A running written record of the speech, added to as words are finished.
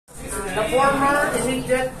the former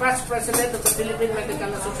immediate past president of the Philippine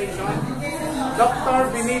Medical Association,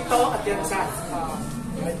 Dr. Benito Atienza.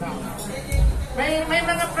 Right now. May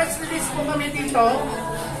mga press release po kami dito.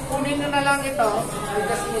 Kunin nyo na lang ito. I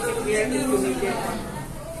just make it clear if you need it.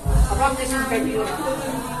 About this interview.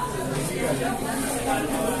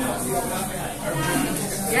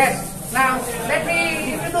 Yes. Now, let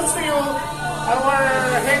me introduce to you our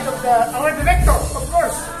director, of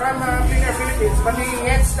course, from Cleaner Philippines, but he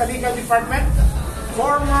heads the legal department,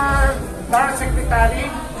 former DAR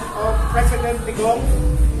Secretary of President Digong,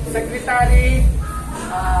 Secretary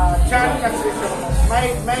John Castrito,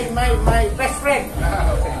 my best friend.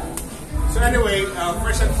 Okay. So anyway,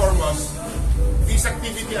 first and foremost, this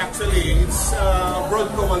activity actually, it's a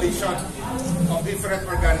broad coalition of different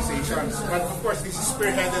organizations. But of course, this is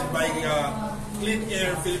spearheaded by Clean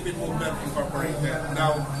Air Philippine Movement Incorporated.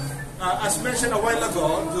 Now, as mentioned a while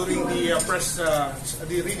ago during the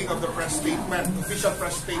reading of the press statement, official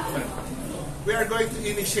press statement, we are going to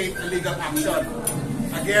initiate a legal action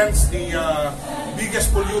against the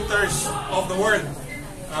biggest polluters of the world.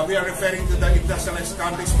 We are referring to the industrialized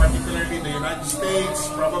countries, particularly the United States,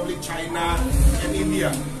 probably China, and India.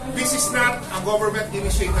 This is not a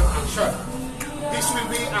government-initiated action. This will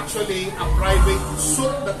be actually a private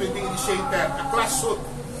suit that will be initiated, a class suit,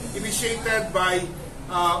 initiated by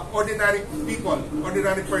ordinary people,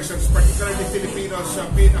 ordinary persons, particularly Filipinos who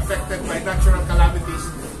have been affected by natural calamities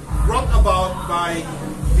brought about by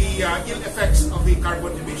the ill effects of the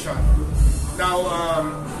carbon emission. Now,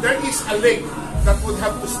 there is a link that would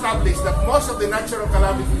have to establish that most of the natural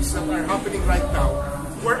calamities that are happening right now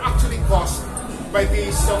were actually caused by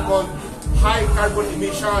the so-called high carbon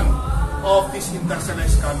emission of these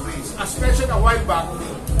industrialized countries. As mentioned a while back,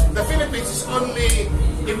 the Philippines is only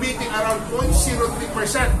emitting around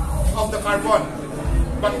 0.03% of the carbon.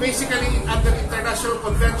 But basically, under international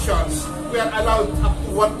conventions, we are allowed up to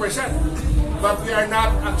 1%. But we are not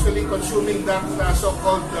actually consuming that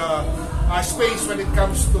so-called space when it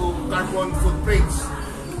comes to carbon footprints.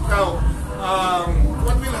 Now,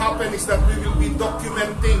 what will happen is that we will be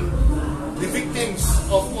documenting the victims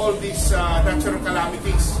of all these natural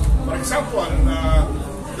calamities. For example,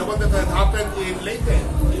 the one that had happened in Leyte,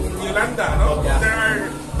 in Yolanda, no? Yeah. There are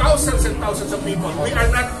thousands and thousands of people. We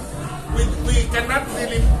cannot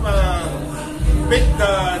really make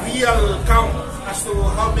the real count as to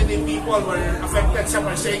how many people were affected. Some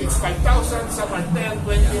are saying it's 5,000, some are 10,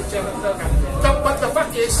 20, etc. But the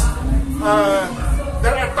fact is,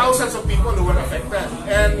 there are thousands of people who were affected,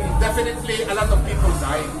 and definitely a lot of people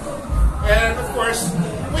died. And of course,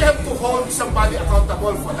 we have to hold somebody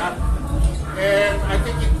accountable for that. And I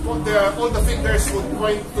think all the fingers would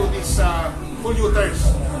point to these polluters,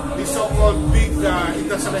 these so-called big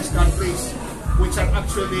industrialized countries, which are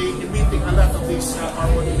actually emitting a lot of these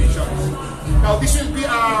carbon emissions. Now, this will be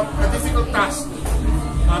a difficult task,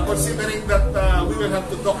 considering that we will have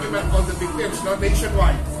to document all the victims, not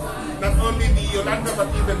nationwide. Not only the Yolanda,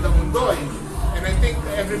 but even the Ondoy. And I think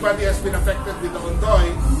everybody has been affected with the Ondoy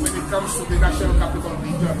when it comes to the National Capital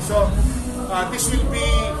Region. So,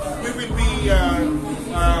 we will be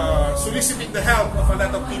soliciting the help of a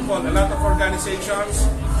lot of people, a lot of organizations,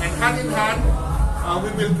 and hand in hand, we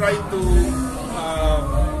will try to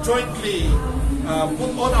jointly put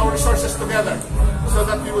all our resources together so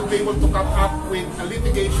that we will be able to come up with a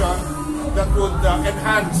litigation that would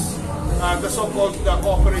enhance the so-called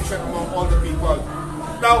cooperation among all the people.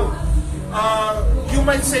 Now, you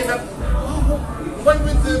might say that, why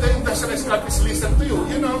would the industrialized countries listen to you?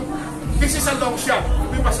 You know, this is a long shot,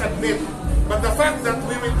 we must admit. But the fact that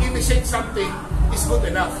we will initiate something is good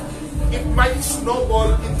enough. It might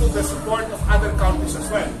snowball into the support of other countries as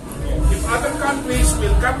well. If other countries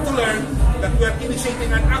will come to learn that we are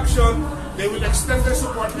initiating an action, they will extend their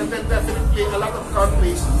support, and then definitely a lot of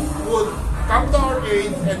countries would come to our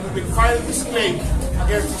aid, and we will file this claim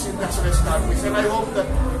against these industrialized countries. And I hope that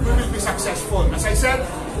we will be successful. As I said,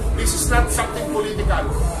 this is not something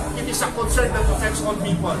political. It is a concern that affects all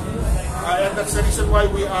people. And that's the reason why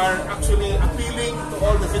we are actually appealing to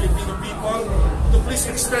all the Filipino people to please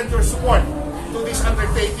extend your support to this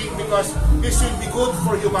undertaking, because this will be good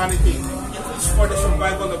for humanity. It is for the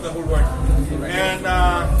survival of the whole world. And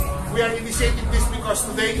we are initiating this because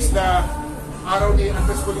today is the araw ni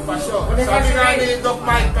Andres Bonifacio. Sabi nga ni Doc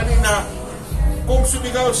Mike kanina, kung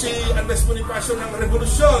sumigaw si Andres Bonifacio ng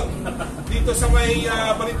revolusyon dito sa may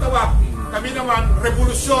Balintawak, kami naman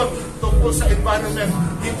revolusyon tungkol sa environment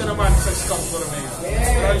dito naman sa Scout Coronel.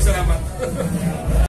 Maraming salamat.